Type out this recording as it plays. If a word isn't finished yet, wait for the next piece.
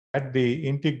the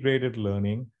integrated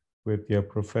learning with your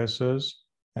professors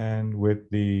and with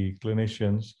the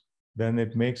clinicians, then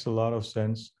it makes a lot of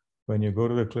sense. When you go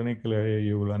to the clinical area,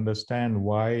 you will understand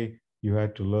why you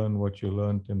had to learn what you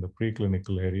learned in the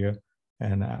preclinical area,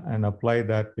 and apply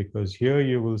that, because here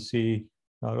you will see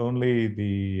not only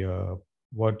the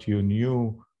what you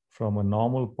knew from a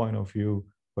normal point of view,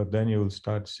 but then you will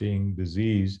start seeing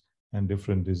disease and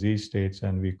different disease states,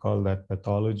 and we call that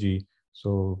pathology.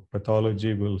 So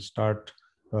pathology will start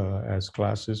as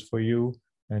classes for you,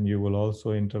 and you will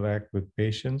also interact with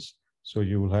patients. So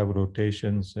you will have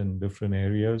rotations in different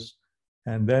areas.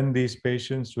 And then these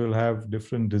patients will have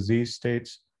different disease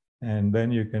states. And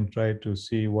then you can try to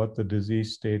see what the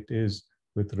disease state is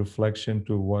with reflection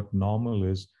to what normal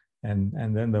is. And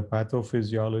then the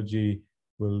pathophysiology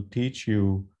will teach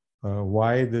you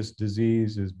why this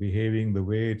disease is behaving the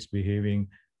way it's behaving,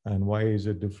 and why is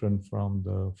it different from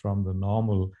the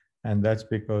normal. And that's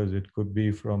because it could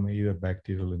be from either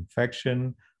bacterial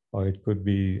infection, or it could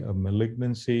be a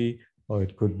malignancy, or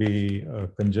it could be a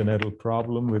congenital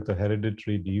problem with a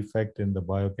hereditary defect in the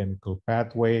biochemical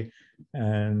pathway.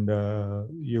 And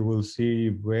you will see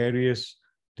various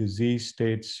disease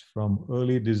states from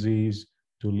early disease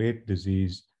to late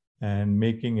disease. And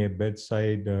making a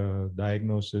bedside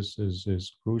diagnosis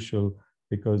is crucial,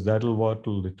 because that'll what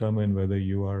will determine whether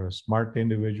you are a smart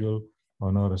individual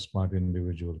or not a smart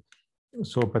individual.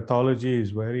 So pathology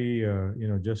is very,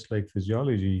 just like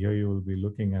physiology. Here you will be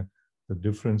looking at the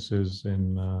differences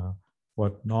in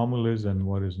what normal is and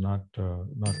what is not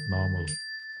normal.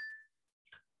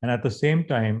 And at the same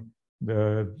time,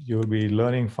 you'll be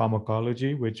learning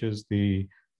pharmacology, which is the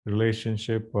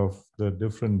relationship of the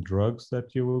different drugs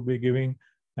that you will be giving.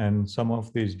 And some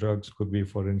of these drugs could be,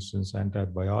 for instance,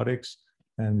 antibiotics.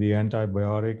 And the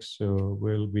antibiotics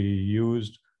will be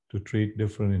used to treat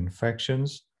different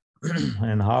infections.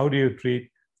 And how do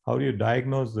you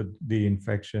diagnose the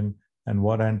infection, and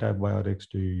what antibiotics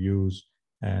do you use,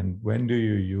 and when do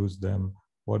you use them,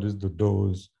 what is the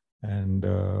dose, and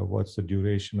what's the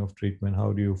duration of treatment,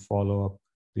 how do you follow up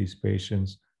these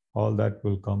patients. All that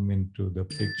will come into the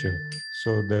picture.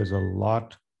 So there's a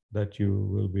lot that you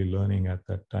will be learning at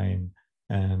that time,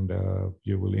 and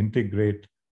you will integrate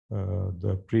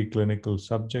the preclinical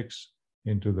subjects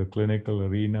into the clinical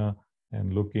arena,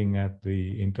 and looking at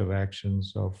the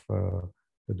interactions of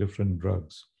the different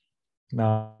drugs.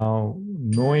 Now,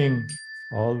 knowing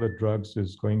all the drugs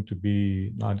is going to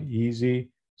be not easy.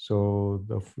 So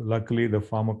luckily, the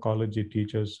pharmacology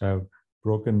teachers have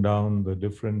broken down the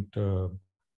different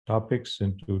topics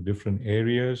into different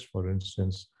areas. For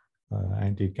instance,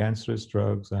 anti-cancerous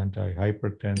drugs,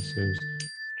 anti-hypertensives,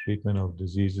 treatment of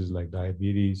diseases like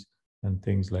diabetes, and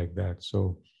things like that.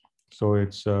 So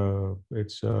it's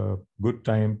a good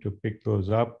time to pick those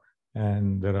up,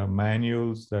 and there are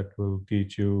manuals that will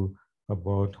teach you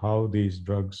about how these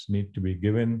drugs need to be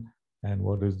given and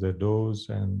what is the dose,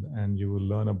 and you will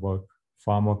learn about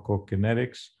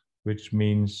pharmacokinetics, which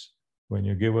means when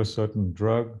you give a certain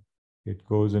drug, it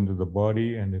goes into the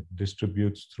body and it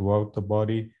distributes throughout the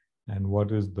body, and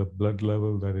what is the blood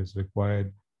level that is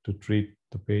required to treat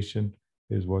the patient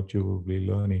is what you will be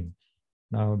learning.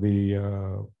 Now,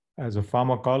 as a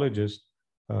pharmacologist,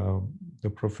 the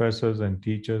professors and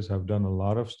teachers have done a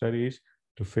lot of studies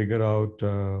to figure out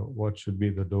what should be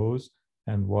the dose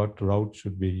and what route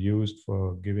should be used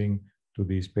for giving to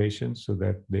these patients, so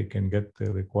that they can get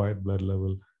the required blood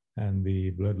level, and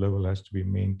the blood level has to be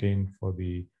maintained for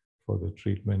the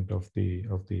treatment of the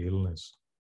illness.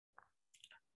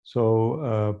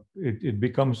 So it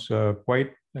becomes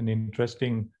quite an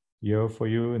interesting year for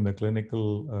you in the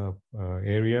clinical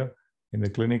area. In the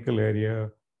clinical area,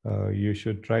 you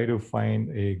should try to find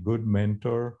a good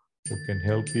mentor who can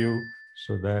help you,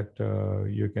 so that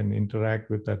you can interact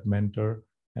with that mentor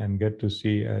and get to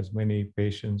see as many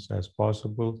patients as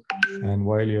possible. And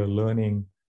while you're learning,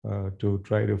 to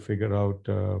try to figure out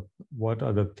what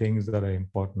are the things that are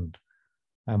important.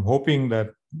 I'm hoping that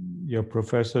your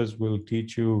professors will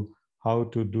teach you how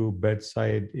to do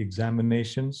bedside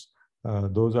examinations.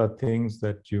 Those are things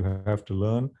that you have to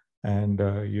learn, and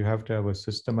you have to have a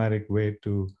systematic way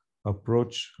to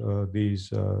approach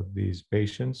these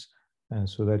patients,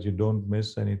 so that you don't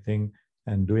miss anything,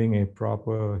 and doing a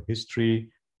proper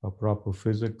history, a proper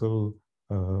physical,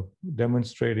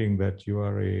 demonstrating that you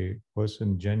are a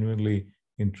person genuinely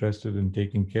interested in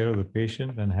taking care of the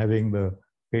patient, and having the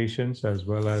patients as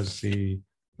well as the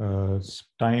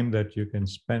time that you can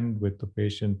spend with the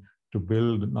patient to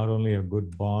build not only a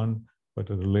good bond, but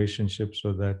a relationship,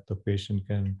 so that the patient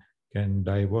can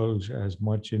divulge as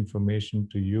much information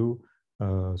to you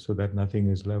so that nothing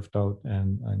is left out,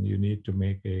 and you need to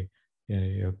make a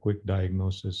quick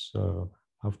diagnosis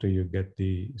after you get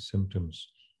the symptoms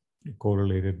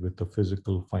correlated with the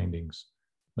physical findings.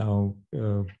 Now,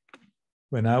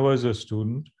 when I was a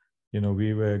student,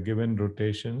 we were given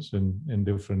rotations in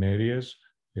different areas.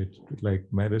 It's like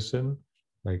medicine,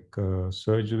 like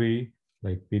surgery,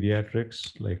 like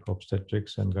pediatrics, like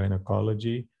obstetrics and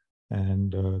gynecology,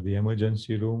 and the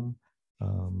emergency room,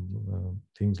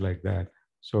 things like that.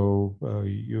 So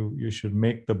you should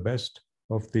make the best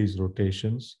of these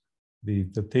rotations.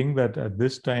 The thing that at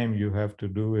this time you have to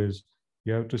do is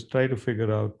you have to try to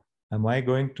figure out, am I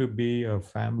going to be a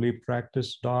family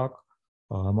practice doc?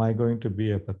 Am I going to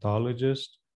be a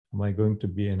pathologist? Am I going to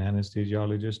be an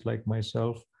anesthesiologist like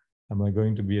myself? Am I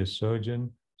going to be a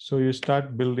surgeon? So you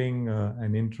start building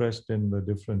an interest in the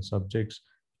different subjects.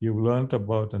 You've learned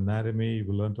about anatomy, you've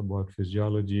learned about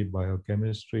physiology,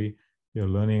 biochemistry, you're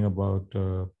learning about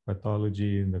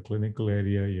pathology in the clinical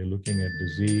area, you're looking at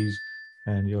disease,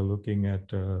 and you're looking at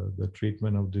the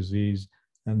treatment of disease.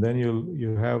 And then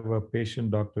you have a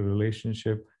patient-doctor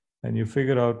relationship, and you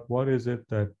figure out what is it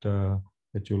that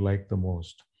you like the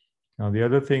most. Now, the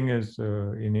other thing is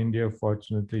in India,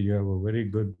 fortunately, you have a very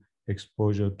good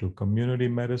exposure to community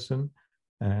medicine,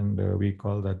 and we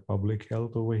call that public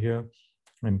health over here.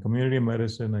 And community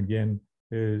medicine, again,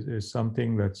 is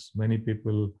something that's many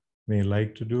people may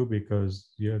like to do because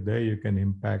you're there, you can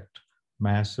impact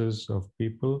masses of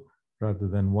people rather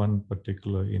than one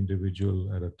particular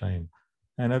individual at a time.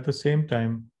 And at the same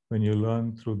time, when you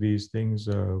learn through these things,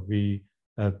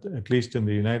 at least in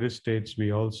the United States,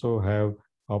 we also have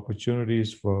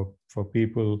opportunities for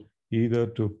people either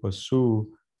to pursue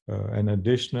an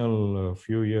additional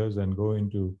few years and go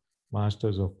into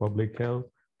Masters of Public Health,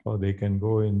 or they can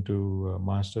go into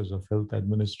Masters of Health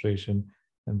Administration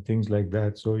and things like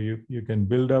that. So you can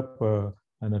build up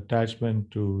an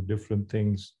attachment to different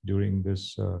things during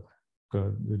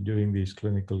during these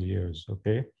clinical years,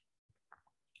 okay?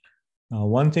 Now,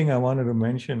 one thing I wanted to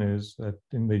mention is that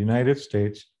in the United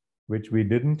States, which we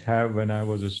didn't have when I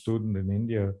was a student in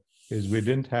India, is we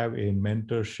didn't have a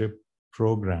mentorship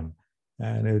program.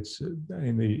 And it's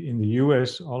in the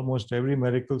US, almost every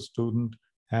medical student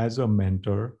has a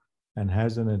mentor and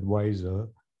has an advisor.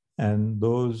 And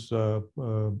those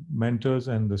mentors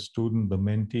and the student, the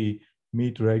mentee,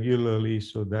 meet regularly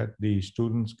so that the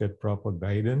students get proper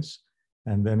guidance.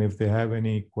 And then if they have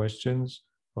any questions,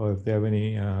 or if they have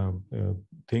any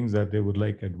things that they would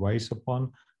like advice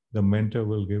upon, the mentor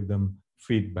will give them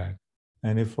feedback.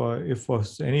 And if for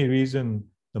any reason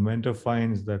the mentor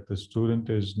finds that the student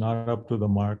is not up to the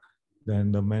mark,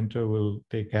 then the mentor will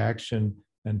take action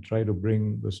and try to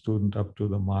bring the student up to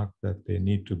the mark that they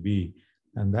need to be.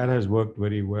 And that has worked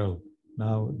very well.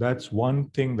 Now, that's one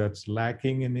thing that's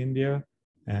lacking in India.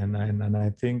 And I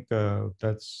think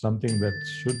that's something that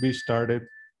should be started.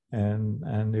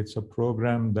 And it's a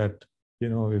program that,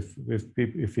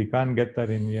 if we can't get that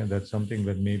in India, that's something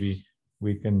that maybe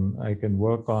I can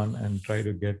work on and try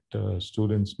to get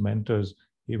students mentors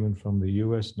even from the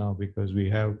US now, because we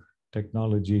have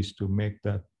technologies to make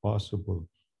that possible.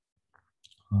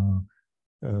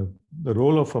 The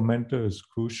role of a mentor is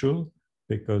crucial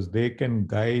because they can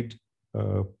guide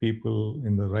people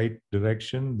in the right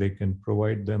direction. They can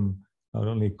provide them not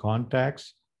only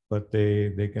contacts, but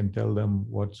they can tell them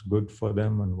what's good for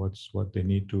them and what they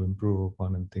need to improve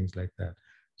upon and things like that.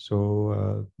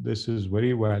 So this is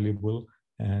very valuable,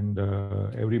 and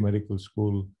every medical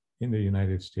school in the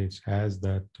United States has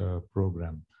that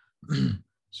program.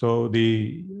 So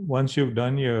once you've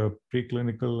done your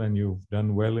preclinical and you've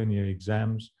done well in your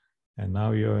exams, and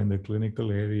now you're in the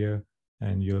clinical area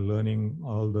and you're learning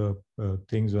all the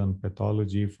things on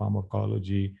pathology,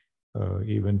 pharmacology,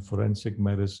 even forensic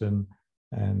medicine,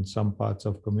 and some parts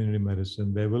of community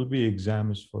medicine, there will be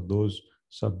exams for those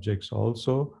subjects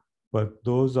also, but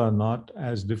those are not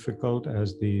as difficult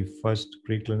as the first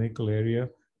preclinical area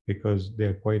because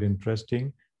they're quite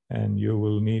interesting, and you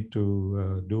will need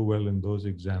to do well in those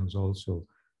exams also.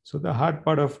 So the hard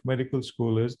part of medical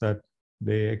school is that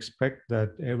they expect that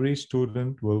every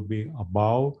student will be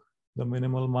above the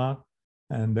minimal mark,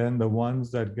 and then the ones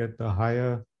that get the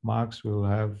higher marks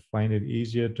will find it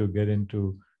easier to get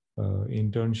into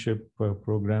internship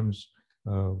programs,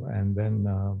 and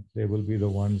then they will be the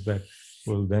ones that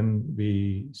will then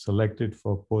be selected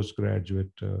for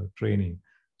postgraduate training.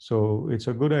 So it's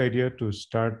a good idea to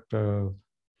start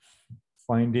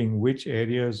finding which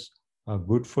areas are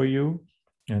good for you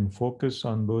and focus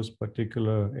on those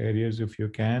particular areas if you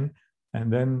can,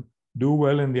 and then do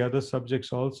well in the other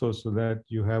subjects also so that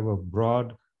you have a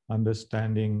broad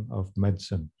understanding of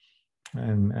medicine.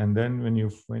 And then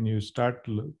when you start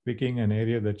picking an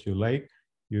area that you like,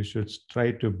 you should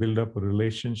try to build up a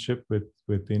relationship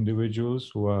with individuals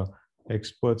who are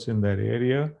experts in that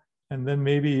area, and then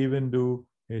maybe even do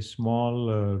a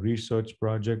small research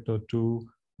project or two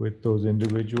with those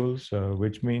individuals,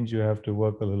 which means you have to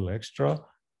work a little extra,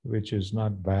 which is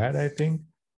not bad, I think,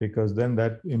 because then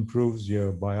that improves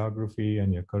your biography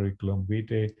and your curriculum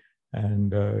vitae,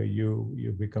 and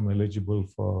you become eligible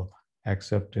for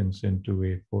acceptance into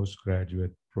a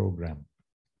postgraduate program.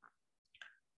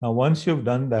 Now, once you've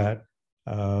done that,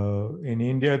 in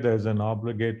India, there's an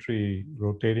obligatory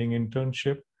rotating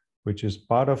internship, which is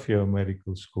part of your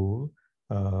medical school.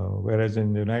 Whereas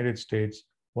in the United States,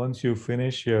 once you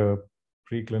finish your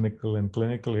preclinical and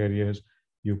clinical areas,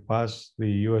 you pass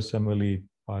the USMLE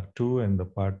Part 2 and the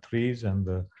Part 3s and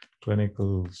the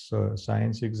clinical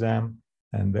science exam.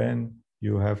 And then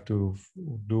you have to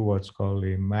do what's called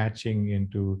a matching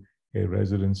into a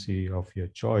residency of your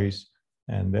choice.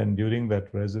 And then during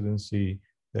that residency,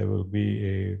 there will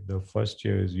be the first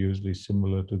year is usually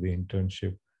similar to the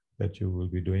internship that you will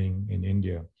be doing in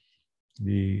India.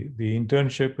 The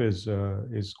internship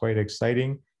is quite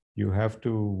exciting. You have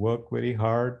to work very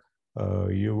hard.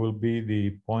 You will be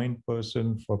the point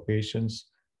person for patients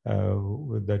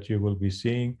that you will be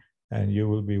seeing, and you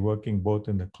will be working both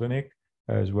in the clinic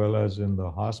as well as in the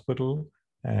hospital,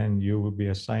 and you will be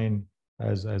assigned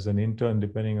as an intern,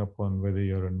 depending upon whether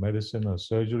you're in medicine or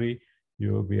surgery.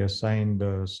 You will be assigned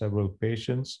several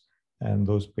patients, and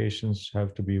those patients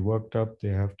have to be worked up. They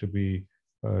have to be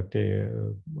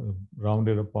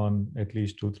rounded upon at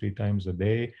least 2-3 times a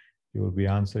day. You will be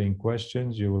answering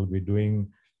questions. You will be doing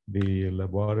the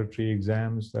laboratory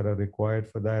exams that are required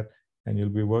for that, and you'll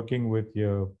be working with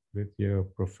your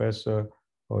professor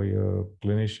or your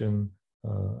clinician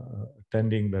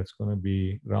attending that's going to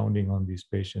be rounding on these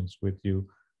patients with you.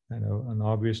 And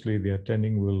obviously the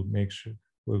attending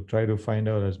will try to find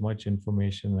out as much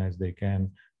information as they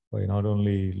can by not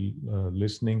only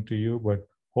listening to you, but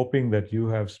hoping that you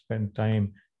have spent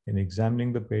time in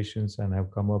examining the patients and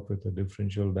have come up with a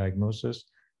differential diagnosis,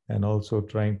 and also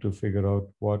trying to figure out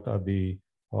what are the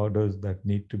orders that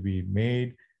need to be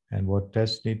made and what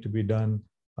tests need to be done.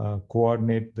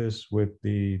 Coordinate this with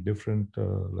the different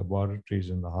laboratories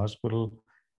in the hospital.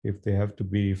 If they have to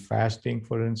be fasting,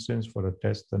 for instance, for a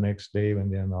test the next day when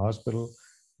they're in the hospital,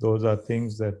 those are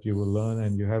things that you will learn,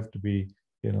 and you have to be,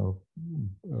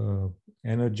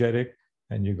 energetic,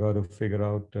 and you got to figure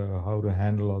out how to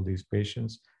handle all these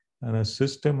patients. And a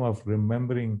system of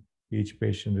remembering each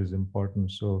patient is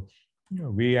important. So,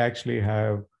 we actually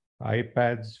have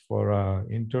iPads for our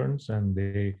interns, and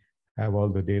they have all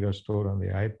the data stored on the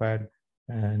iPad,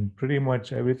 and pretty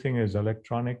much everything is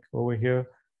electronic over here.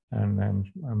 And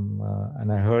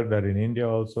I heard that in India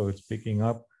also it's picking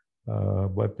up.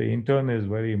 But the intern is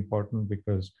very important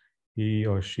because he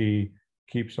or she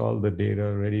keeps all the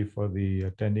data ready for the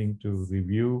attending to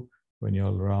review when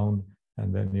you're around,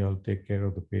 and then you'll take care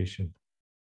of the patient.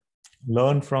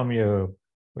 Learn from your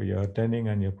attending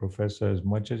and your professor as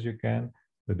much as you can,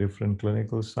 the different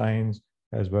clinical signs,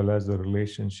 as well as the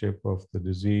relationship of the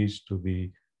disease to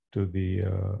the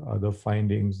other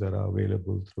findings that are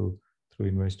available through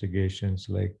investigations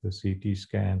like the CT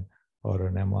scan or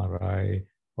an MRI,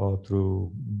 or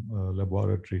through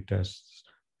laboratory tests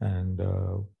and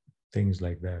things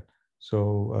like that.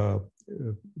 So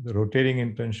the rotating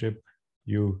internship,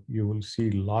 you will see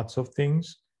lots of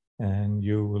things, and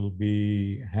you will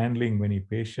be handling many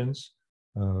patients.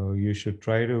 You should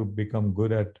try to become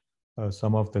good at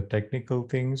some of the technical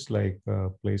things like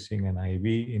placing an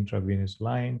IV intravenous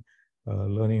line,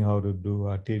 learning how to do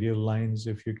arterial lines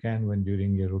if you can when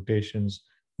during your rotations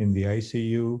in the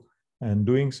ICU, and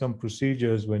doing some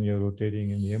procedures when you're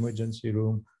rotating in the emergency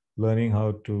room, learning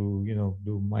how to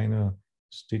do minor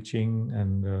stitching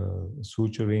and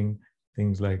suturing,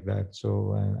 things like that.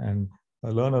 So and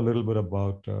learn a little bit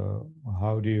about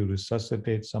how do you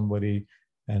resuscitate somebody,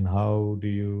 and how do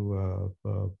you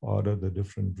order the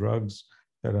different drugs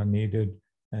that are needed,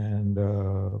 and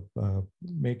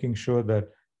making sure that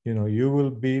you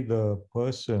will be the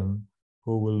person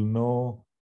who will know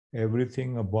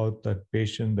everything about that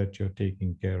patient that you're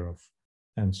taking care of.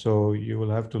 And so you will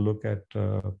have to look at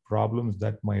problems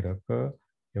that might occur.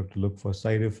 You have to look for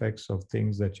side effects of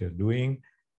things that you're doing,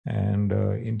 and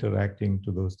interacting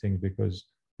to those things,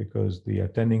 because the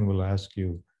attending will ask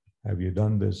you, have you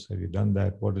done this? Have you done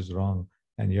that? What is wrong?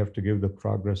 And you have to give the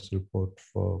progress report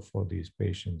for these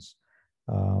patients.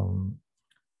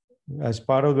 As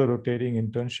part of the rotating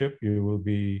internship, you will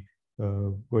be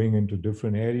going into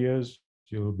different areas.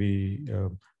 You'll be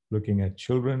looking at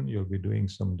children. You'll be doing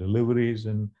some deliveries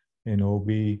in OB.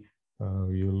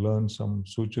 You learn some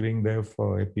suturing there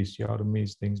for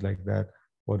episiotomies, things like that.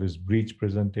 What is breech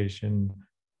presentation?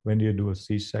 When do you do a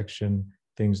C-section?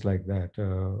 Things like that.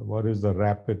 What is the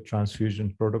rapid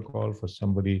transfusion protocol for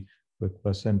somebody with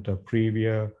placenta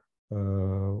previa?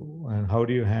 And how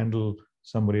do you handle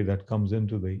somebody that comes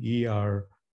into the ER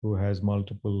who has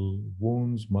multiple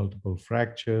wounds, multiple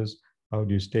fractures? How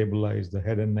do you stabilize the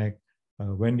head and neck?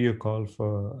 When do you call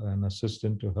for an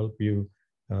assistant to help you?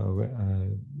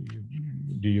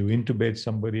 Do you intubate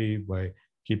somebody by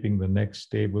keeping the neck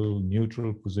stable,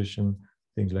 neutral position,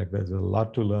 things like that? There's a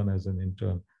lot to learn as an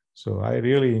intern. So I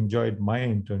really enjoyed my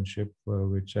internship,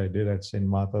 which I did at St.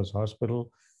 Martha's Hospital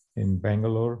in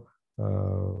Bangalore.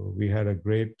 We had a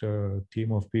great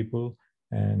team of people,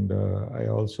 and I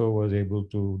also was able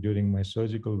to, during my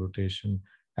surgical rotation,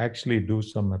 actually do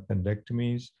some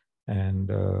appendectomies and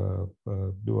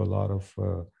do a lot of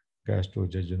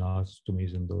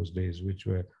gastrojejunostomies in those days, which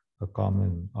were a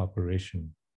common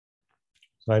operation.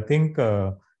 So I think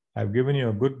I've given you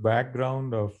a good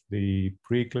background of the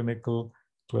preclinical,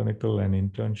 clinical, and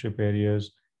internship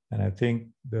areas. And I think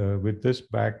with this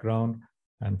background,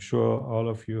 I'm sure all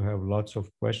of you have lots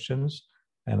of questions.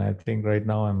 And I think right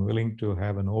now I'm willing to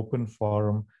have an open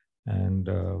forum and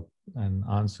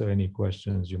answer any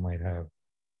questions you might have.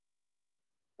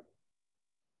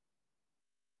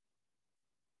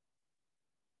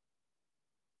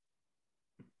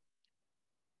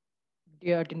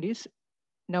 Dear attendees,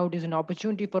 now it is an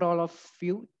opportunity for all of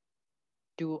you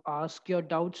to ask your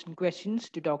doubts and questions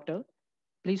to doctor.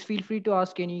 Please feel free to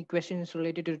ask any questions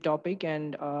related to the topic,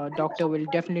 and doctor will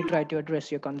definitely try to address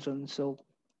your concerns. So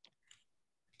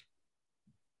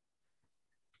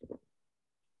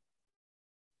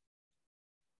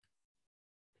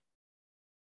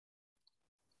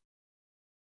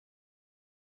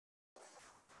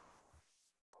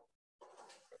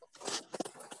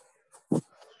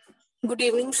Good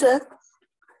evening, sir.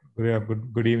 Yeah,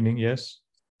 good evening. Yes.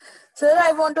 Sir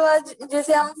I want to आज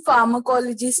जैसे हम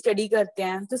pharmacology study करते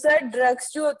हैं तो sir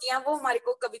drugs जो होती हैं वो हमारे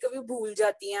को कभी कभी भूल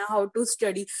जाती हैं how to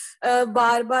study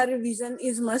bar bar revision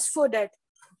is must for that.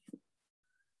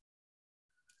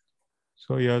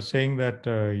 So you're saying that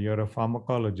you're a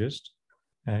pharmacologist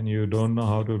and you don't know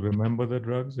how to remember the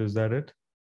drugs, is that it?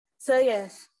 Sir,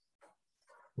 yes.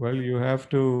 Well, you have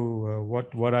to,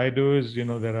 what I do is,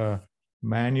 there are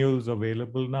manuals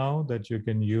available now that you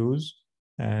can use,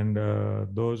 and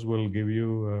those will give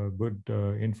you good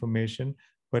information.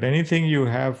 But anything you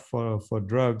have for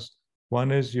drugs,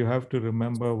 one is you have to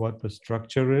remember what the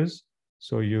structure is,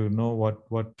 so you know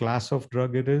what class of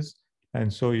drug it is.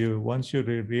 And so once you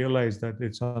realize that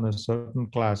it's on a certain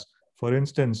class, for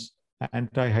instance,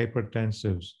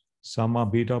 antihypertensives, some are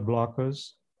beta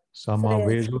blockers, some are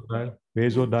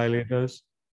vasodilators,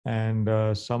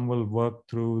 and some will work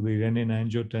through the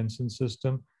renin-angiotensin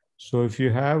system. So if you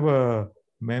have a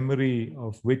memory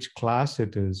of which class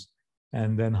it is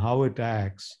and then how it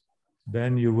acts,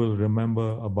 then you will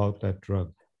remember about that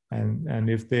drug. And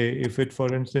if it,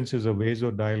 for instance, is a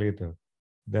vasodilator,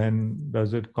 then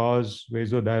does it cause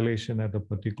vasodilation at a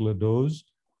particular dose?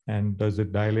 And does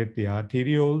it dilate the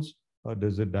arterioles or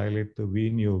does it dilate the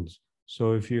venules?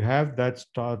 So if you have that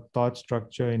thought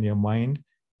structure in your mind,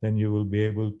 then you will be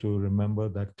able to remember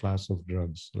that class of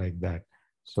drugs like that.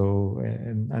 So,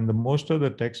 and the most of the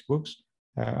textbooks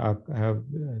have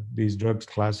these drugs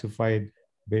classified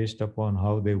based upon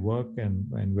how they work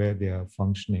and where they are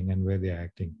functioning and where they are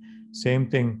acting. Same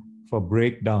thing for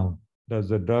breakdown. Is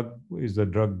the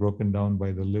drug broken down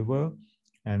by the liver?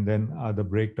 And then are the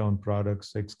breakdown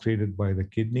products excreted by the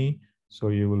kidney? So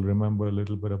you will remember a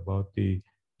little bit about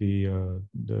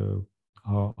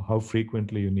how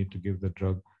frequently you need to give the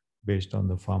drug based on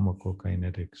the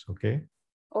pharmacokinetics. Okay.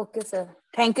 Okay, sir.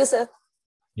 Thank you, sir.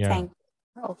 Yeah. Thank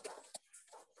you. Okay.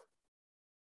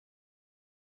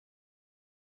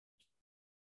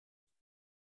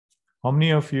 How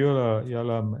many of you are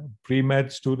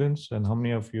pre-med students, and how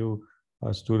many of you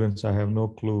are students? I have no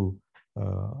clue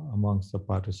amongst the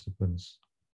participants.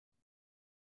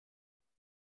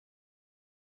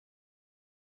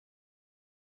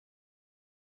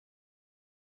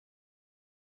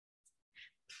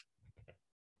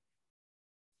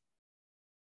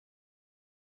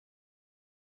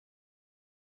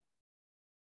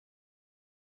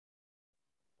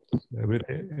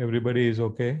 Everybody is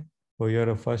okay? Oh, you're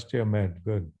a first year med,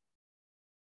 good.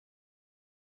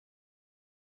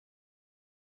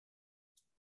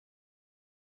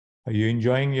 Are you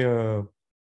enjoying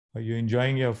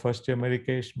your first year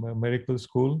medical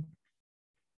school?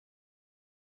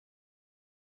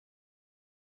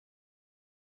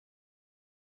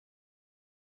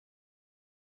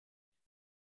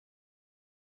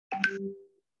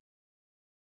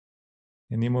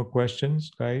 Any more questions,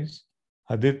 guys?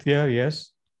 Aditya,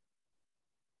 yes?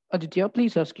 Aditya,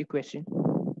 please ask your question.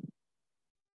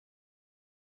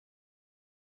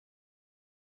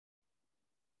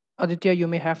 Aditya, you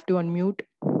may have to unmute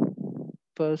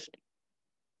first.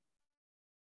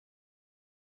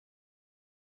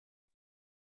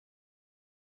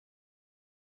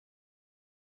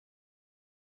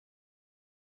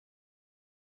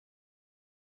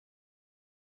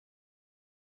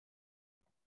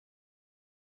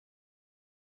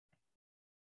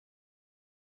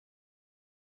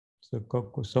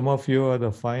 So some of you are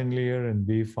the final year in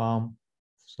B Farm,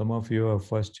 some of you are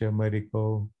first year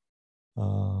medical,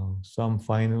 some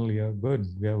final year. Good,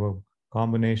 we have a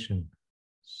combination.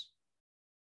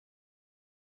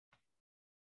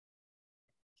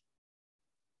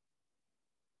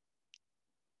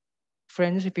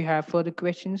 Friends, if you have further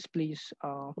questions, please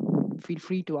feel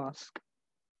free to ask.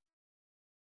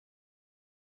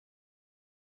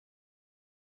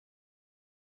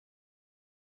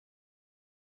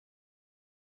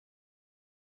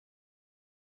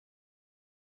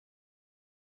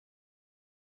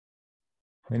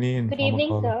 Good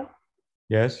evening, sir.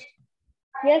 Yes.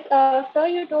 Yes, sir,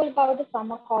 you told about the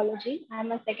pharmacology.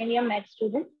 I'm a second year med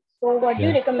student. So, what do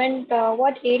you recommend?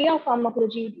 What area of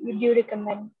pharmacology do you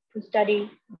recommend to study,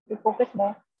 to focus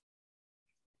more?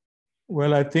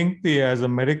 Well, I think as a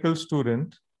medical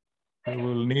student, you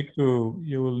will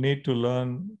need to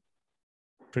learn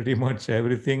pretty much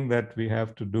everything that we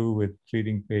have to do with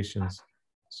treating patients.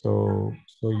 So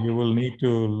you will need to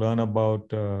learn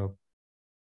about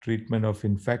treatment of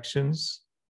infections,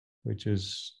 which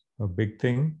is a big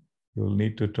thing. You will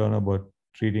need to learn about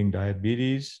treating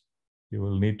diabetes. You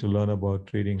will need to learn about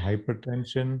treating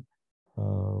hypertension.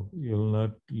 You'll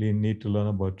not need to learn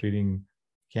about treating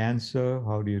cancer.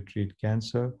 How do you treat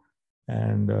cancer?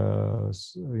 And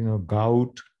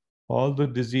gout, all the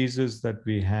diseases that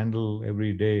we handle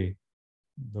every day.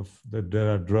 There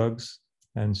are drugs,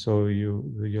 and so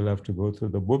you'll have to go through.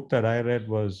 The book that I read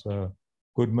was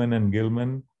Goodman and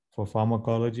Gilman for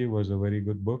pharmacology, was a very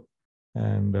good book,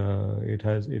 and it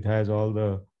has all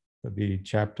the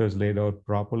chapters laid out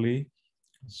properly.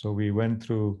 So we went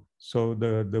through. So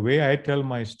the way I tell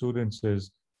my students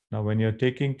is, now when you're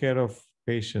taking care of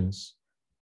patients,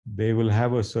 they will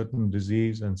have a certain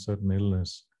disease and certain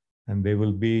illness, and they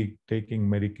will be taking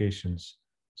medications.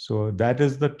 So that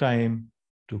is the time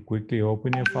to quickly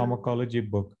open your pharmacology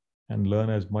book and learn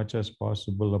as much as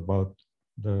possible about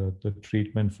the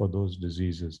treatment for those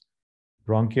diseases.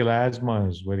 Bronchial asthma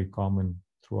is very common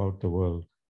throughout the world.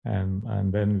 And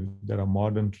then there are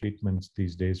modern treatments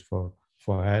these days for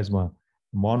asthma.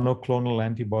 Monoclonal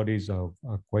antibodies are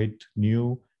quite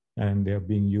new, and they're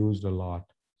being used a lot.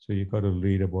 So you got to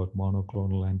read about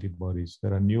monoclonal antibodies.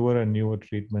 There are newer and newer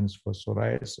treatments for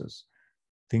psoriasis,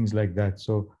 things like that.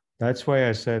 So that's why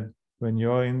I said, when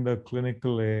you're in the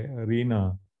clinical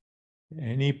arena,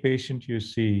 any patient you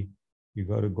see, you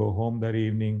got to go home that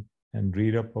evening and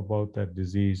read up about that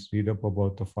disease, read up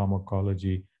about the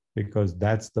pharmacology, because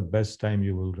that's the best time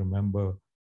you will remember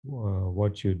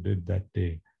what you did that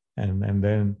day. And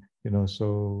then,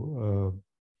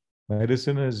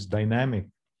 medicine is dynamic.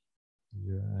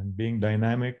 And being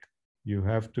dynamic, you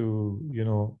have to,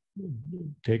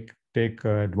 take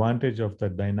advantage of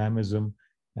that dynamism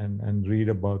and read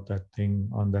about that thing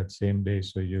on that same day,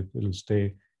 so it'll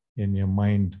stay in your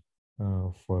mind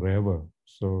forever.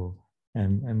 So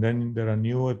and then there are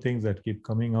newer things that keep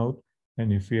coming out,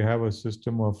 and if you have a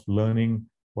system of learning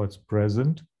what's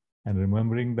present and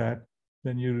remembering that,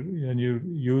 then you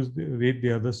read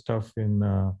the other stuff in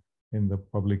the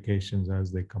publications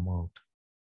as they come out.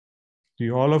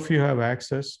 Do all of you have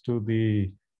access to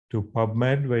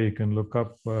PubMed, where you can look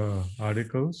up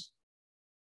articles?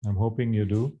 I'm hoping you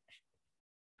do.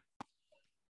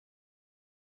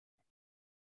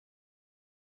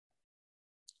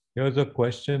 Here's a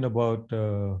question about,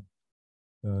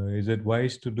 is it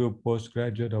wise to do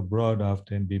postgraduate abroad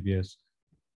after MBBS?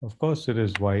 Of course it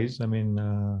is wise. I mean,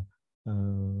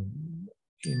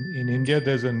 in India,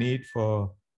 there's a need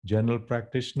for general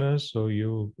practitioners, so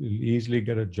you'll easily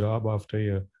get a job after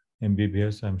your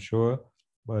MBBS, I'm sure.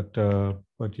 But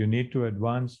you need to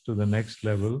advance to the next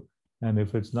level. And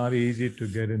if it's not easy to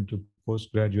get into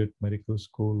postgraduate medical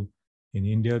school in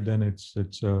India, then it's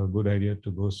a good idea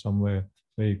to go somewhere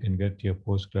where you can get your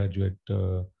postgraduate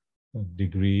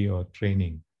degree or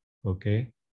training. Okay.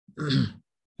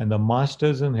 And the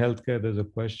masters in healthcare, there's a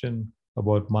question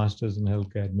about masters in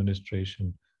healthcare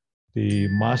administration. The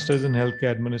masters in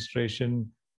healthcare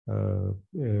administration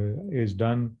is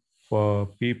done for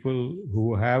people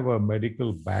who have a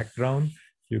medical background.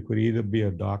 You could either be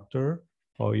a doctor,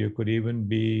 or you could even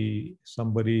be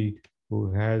somebody who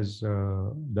has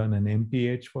done an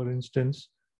MPH, for instance,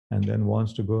 and then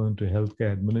wants to go into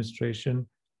healthcare administration.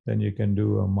 Then you can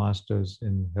do a master's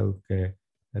in healthcare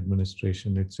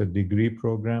administration. It's a degree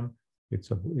program.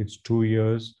 It's 2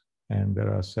 years, and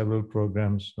there are several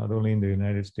programs, not only in the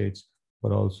United States,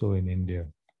 but also in India.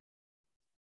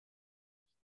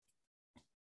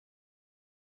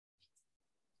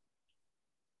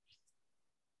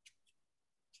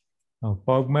 Now,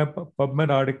 PubMed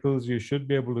articles, you should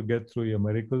be able to get through your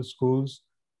medical schools,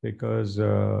 because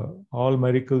all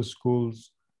medical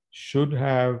schools should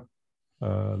have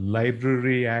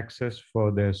library access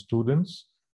for their students,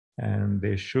 and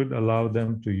they should allow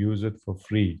them to use it for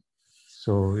free.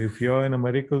 So if you're in a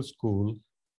medical school,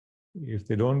 if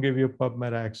they don't give you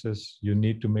PubMed access, you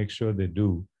need to make sure they do,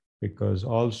 because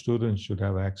all students should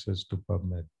have access to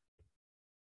PubMed.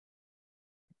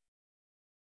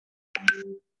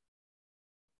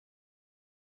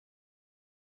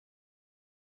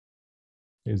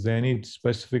 Is there any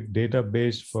specific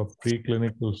database for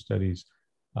preclinical studies?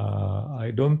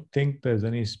 I don't think there's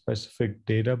any specific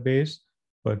database,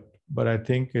 but I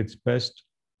think it's best,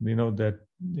 that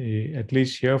at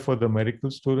least here for the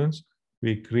medical students,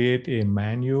 we create a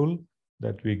manual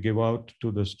that we give out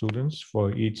to the students for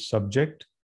each subject,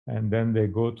 and then they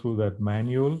go through that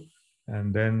manual,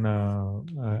 and then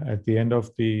at the end of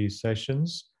the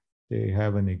sessions, they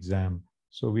have an exam.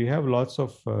 So we have lots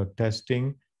of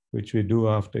testing which we do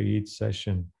after each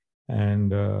session.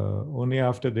 And only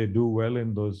after they do well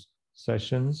in those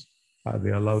sessions are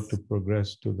they allowed to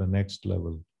progress to the next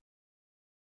level.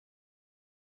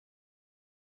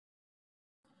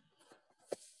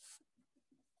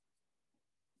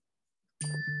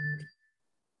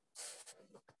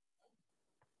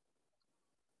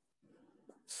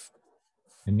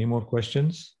 Any more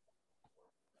questions?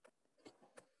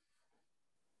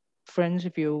 Friends,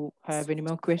 if you have any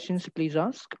more questions, please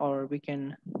ask, or we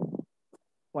can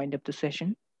wind up the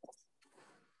session.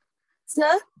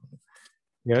 Sir?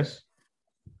 Yes?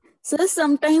 Sir,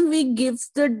 sometimes we give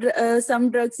some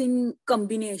drugs in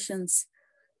combinations.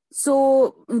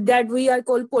 So that we are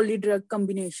called polydrug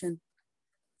combination.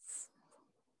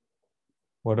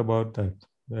 What about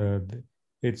that?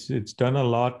 It's done a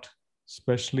lot,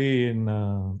 especially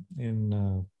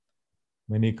in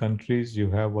many countries. You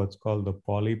have what's called the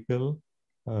polypill.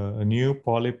 A new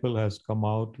polypill has come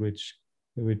out, which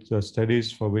the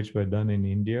studies for which were done in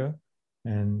India,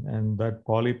 and that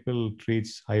polypill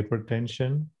treats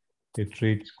hypertension, it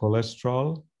treats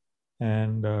cholesterol,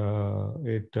 and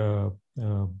it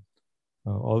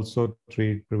also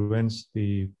prevents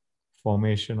the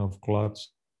formation of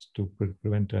clots to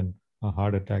prevent a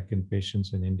heart attack in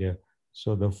patients in India.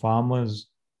 So the farmers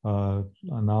are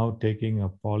now taking a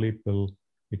polypill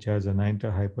which has an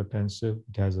antihypertensive,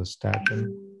 it has a statin,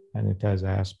 and it has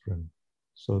aspirin.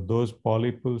 So those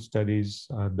polypill studies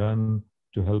are done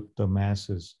to help the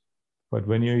masses. But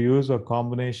when you use a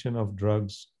combination of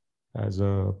drugs as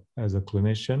a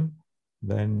clinician,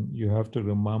 then you have to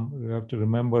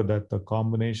remember that the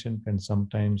combination can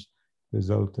sometimes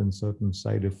result in certain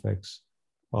side effects.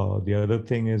 The other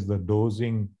thing is the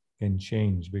dosing can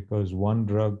change, because one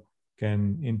drug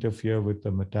can interfere with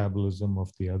the metabolism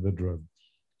of the other drug.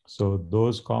 So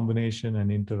those combination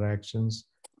and interactions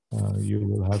you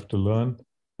will have to learn.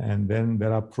 And then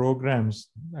there are programs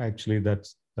actually that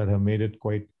have made it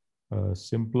quite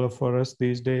simpler for us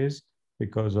these days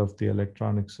because of the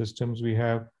electronic systems we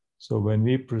have. So when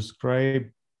we prescribe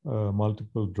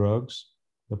multiple drugs,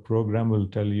 the program will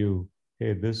tell you,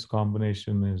 hey, this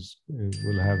combination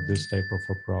will have this type of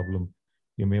a problem.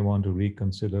 You may want to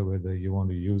reconsider whether you want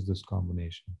to use this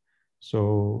combination.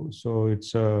 So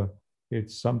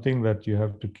it's something that you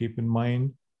have to keep in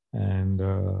mind. And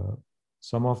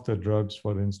some of the drugs,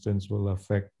 for instance, will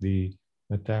affect the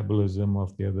metabolism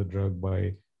of the other drug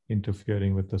by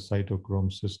interfering with the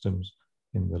cytochrome systems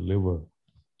in the liver.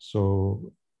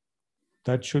 So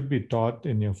that should be taught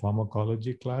in your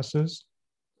pharmacology classes.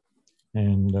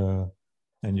 And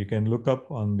you can look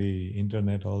up on the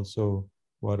internet also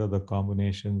what are the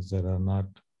combinations that are not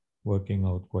working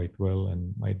out quite well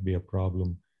and might be a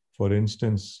problem. For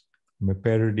instance,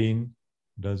 meperidine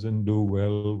doesn't do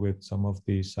well with some of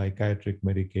the psychiatric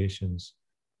medications,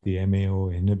 the MAO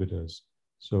inhibitors.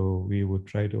 So we would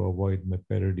try to avoid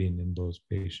meperidine in those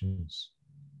patients.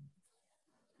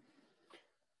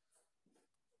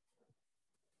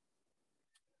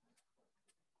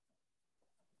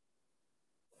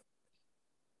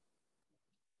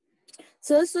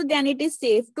 So then it is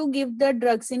safe to give the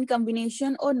drugs in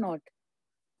combination or not?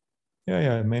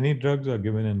 Yeah. Many drugs are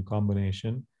given in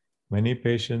combination. Many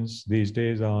patients these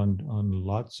days are on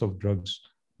lots of drugs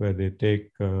where they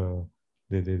take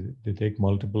they take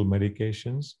multiple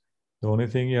medications. The only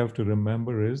thing you have to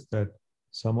remember is that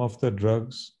some of the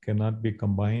drugs cannot be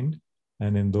combined,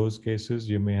 and in those cases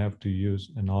you may have to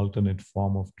use an alternate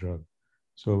form of drug.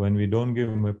 So when we don't give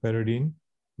meperidine,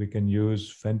 we can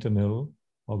use fentanyl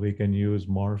or we can use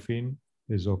morphine,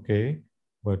 is okay,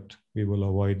 but we will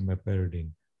avoid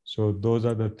meperidine. So those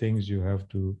are the things you have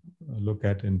to look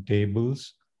at in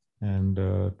tables and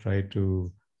try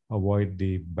to avoid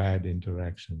the bad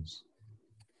interactions.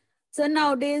 So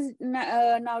nowadays,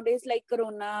 like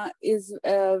Corona is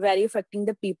very affecting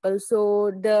the people.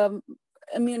 So the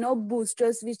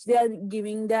boosters which they are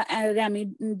giving, the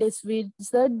remdesivir,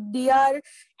 so they are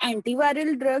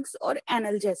antiviral drugs or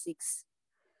analgesics.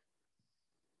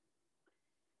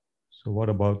 So what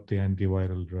about the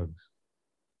antiviral drugs?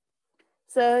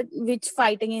 So which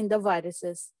fighting in the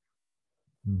viruses.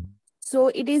 So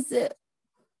it is.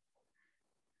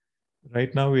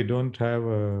 Right now, we don't have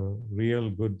a real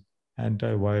good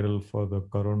antiviral for the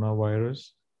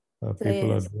coronavirus.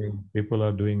 People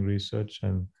are doing research,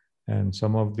 and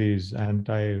some of these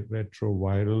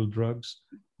antiretroviral drugs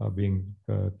are being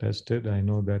tested. I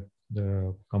know that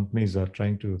the companies are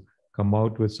trying to come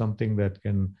out with something that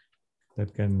can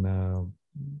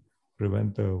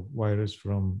prevent the virus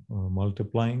from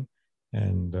multiplying.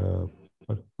 And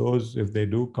but those, if they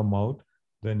do come out,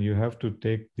 then you have to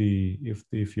take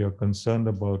if you're concerned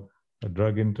about a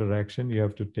drug interaction, you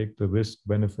have to take the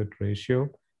risk-benefit ratio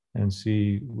and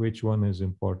see which one is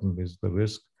important. Is the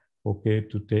risk okay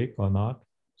to take or not?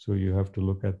 So you have to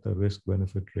look at the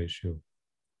risk-benefit ratio.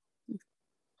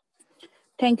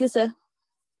 Thank you, sir.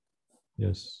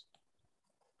 Yes.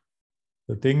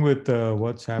 The thing with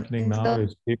what's happening now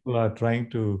is people are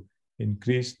trying to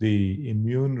increase the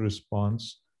immune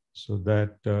response so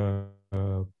that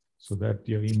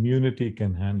your immunity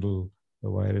can handle the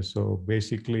virus. So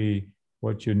basically,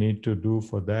 what you need to do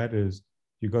for that is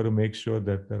you got to make sure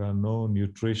that there are no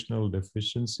nutritional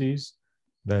deficiencies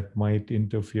that might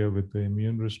interfere with the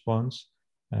immune response.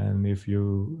 And if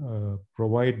you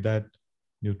provide that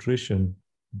nutrition,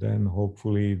 then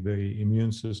hopefully the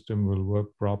immune system will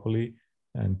work properly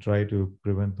and try to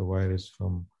prevent the virus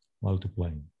from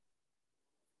multiplying.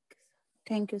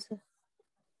 Thank you, sir.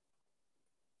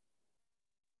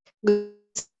 Good,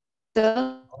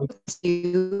 sir.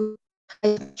 You.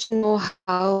 I know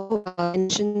how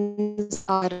clinicians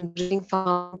are bringing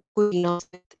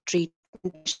pharmacology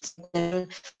with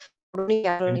treatment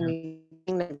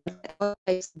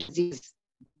patients disease.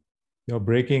 You're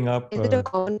breaking up. Is it a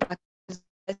common practice?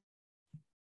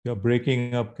 You're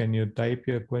breaking up. Can you type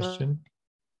your question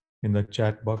in the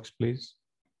chat box, please?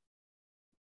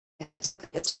 Yes.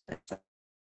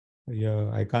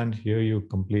 Yeah, I can't hear you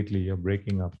completely. You're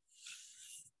breaking up.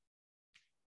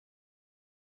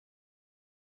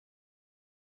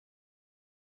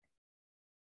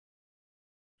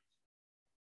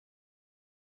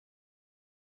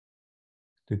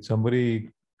 Did somebody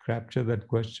capture that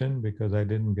question? Because I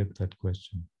didn't get that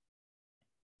question.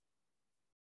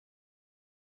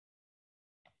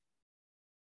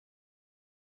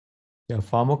 Yeah,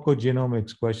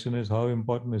 pharmacogenomics question is, how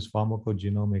important is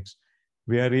pharmacogenomics?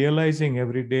 We are realizing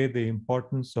every day the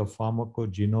importance of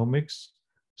pharmacogenomics.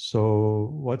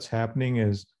 So what's happening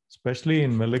is, especially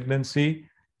in malignancy,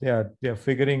 they are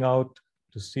figuring out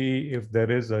to see if there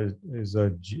is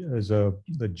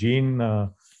the gene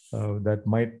that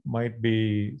might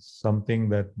be something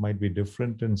that might be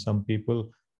different in some people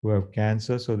who have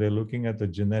cancer. So they're looking at the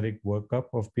genetic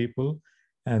workup of people,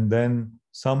 and then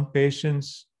some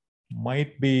patients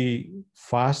might be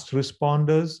fast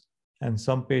responders and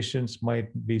some patients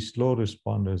might be slow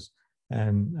responders.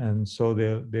 And so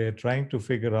they're trying to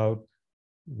figure out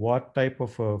what type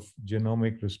of a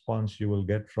genomic response you will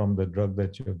get from the drug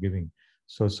that you're giving.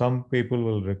 So some people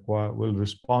will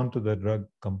respond to the drug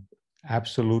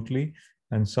absolutely,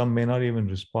 and some may not even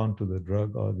respond to the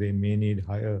drug, or they may need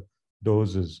higher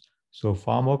doses. So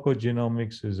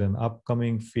pharmacogenomics is an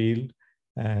upcoming field,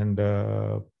 and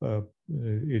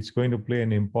it's going to play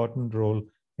an important role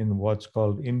in what's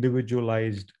called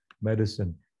individualized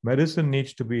medicine. Medicine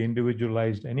needs to be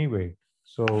individualized anyway.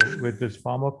 So with this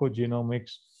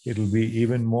pharmacogenomics, it'll be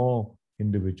even more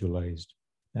individualized.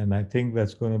 And I think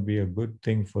that's going to be a good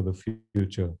thing for the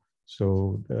future.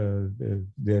 So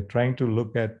they're trying to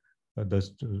look at the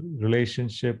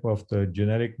relationship of the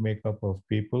genetic makeup of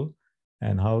people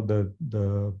and how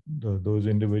those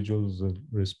individuals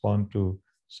respond to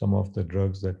some of the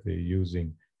drugs that we're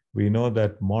using. We know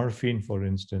that morphine, for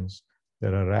instance,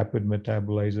 there are rapid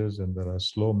metabolizers and there are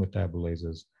slow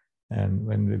metabolizers. And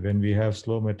when we have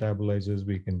slow metabolizers,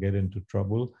 we can get into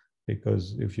trouble,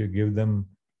 because if you give them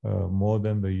more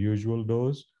than the usual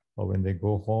dose, or when they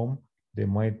go home, they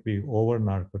might be over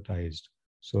narcotized.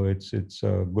 So it's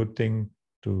a good thing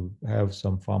to have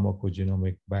some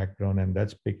pharmacogenomic background, and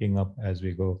that's picking up as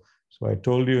we go. So I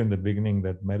told you in the beginning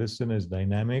that medicine is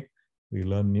dynamic. We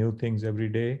learn new things every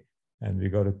day, and we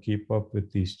got to keep up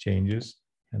with these changes.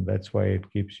 And that's why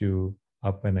it keeps you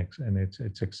up, and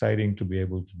it's exciting to be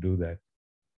able to do that.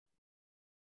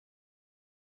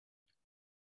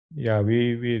 Yeah,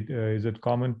 we is it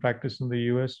common practice in the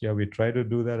US? Yeah, we try to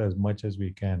do that as much as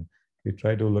we can. We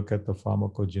try to look at the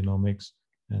pharmacogenomics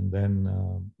and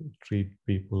then treat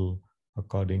people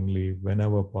accordingly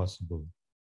whenever possible.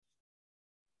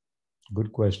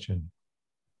 Good question.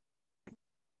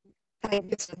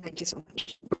 Thank you, sir. Thank you so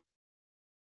much.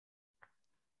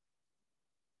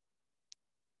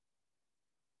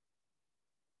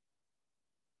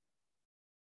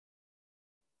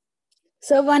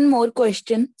 Sir, one more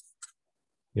question.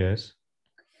 Yes.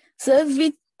 Sir,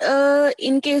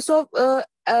 in case of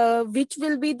which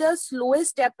will be the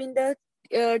slowest step in the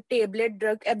tablet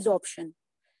drug absorption?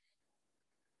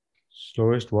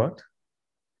 Slowest what?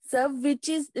 Sir, which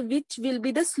will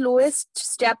be the slowest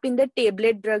step in the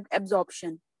tablet drug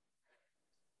absorption?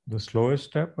 The slowest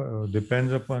step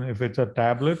depends upon, if it's a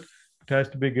tablet, it has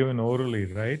to be given orally,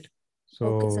 right? So,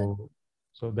 okay, sir.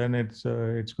 So then it's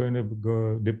going to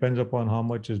go, depends upon how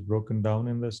much is broken down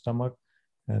in the stomach,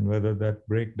 and whether that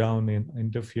breakdown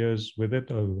interferes with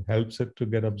it or helps it to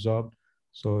get absorbed.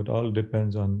 So it all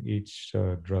depends on each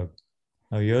drug.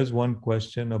 Now here's one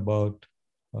question about,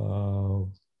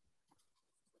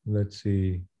 let's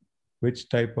see, which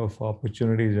type of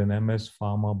opportunities in MS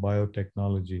Pharma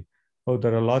biotechnology? Oh,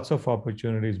 there are lots of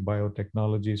opportunities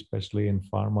biotechnology, especially in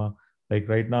pharma. Like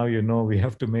right now, we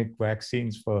have to make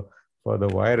vaccines for the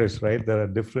virus, right? There are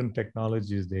different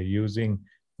technologies. They're using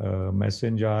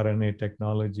messenger RNA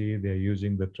technology. They're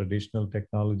using the traditional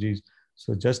technologies.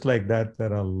 So just like that,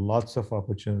 there are lots of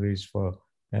opportunities for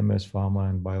MS Pharma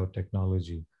and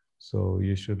biotechnology. So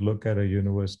you should look at a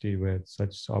university where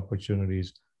such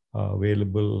opportunities are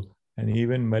available, and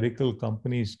even medical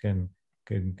companies can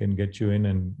get you in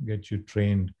and get you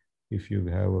trained if you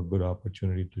have a good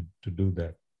opportunity to do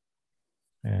that.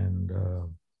 And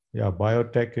yeah,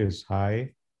 biotech is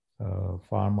high,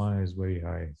 pharma is very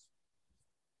high.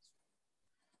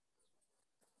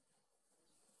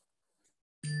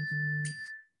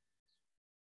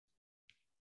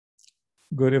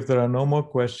 Good. If there are no more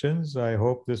questions, I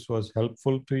hope this was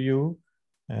helpful to you,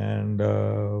 and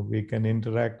we can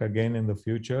interact again in the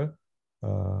future.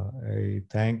 I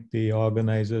thank the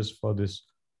organizers for this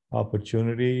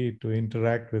opportunity to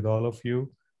interact with all of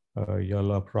you.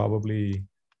 Y'all are probably,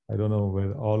 I don't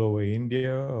know, all over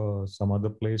India or some other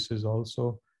places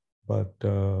also, but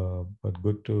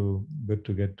good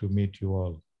to get to meet you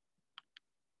all.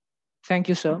 Thank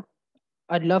you, sir.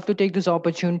 I'd love to take this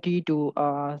opportunity to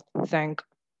thank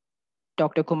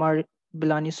Dr. Kumar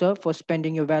Belani, sir, for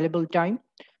spending your valuable time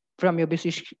from your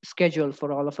busy schedule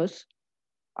for all of us.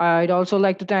 I'd also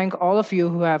like to thank all of you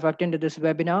who have attended this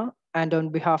webinar. And on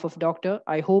behalf of Doctor,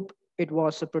 I hope it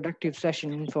was a productive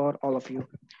session for all of you.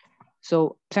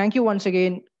 So thank you once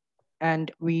again, and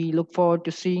we look forward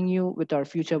to seeing you with our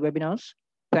future webinars.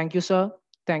 Thank you, sir.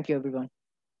 Thank you, everyone.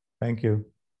 Thank you.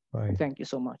 Bye. Thank you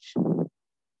so much.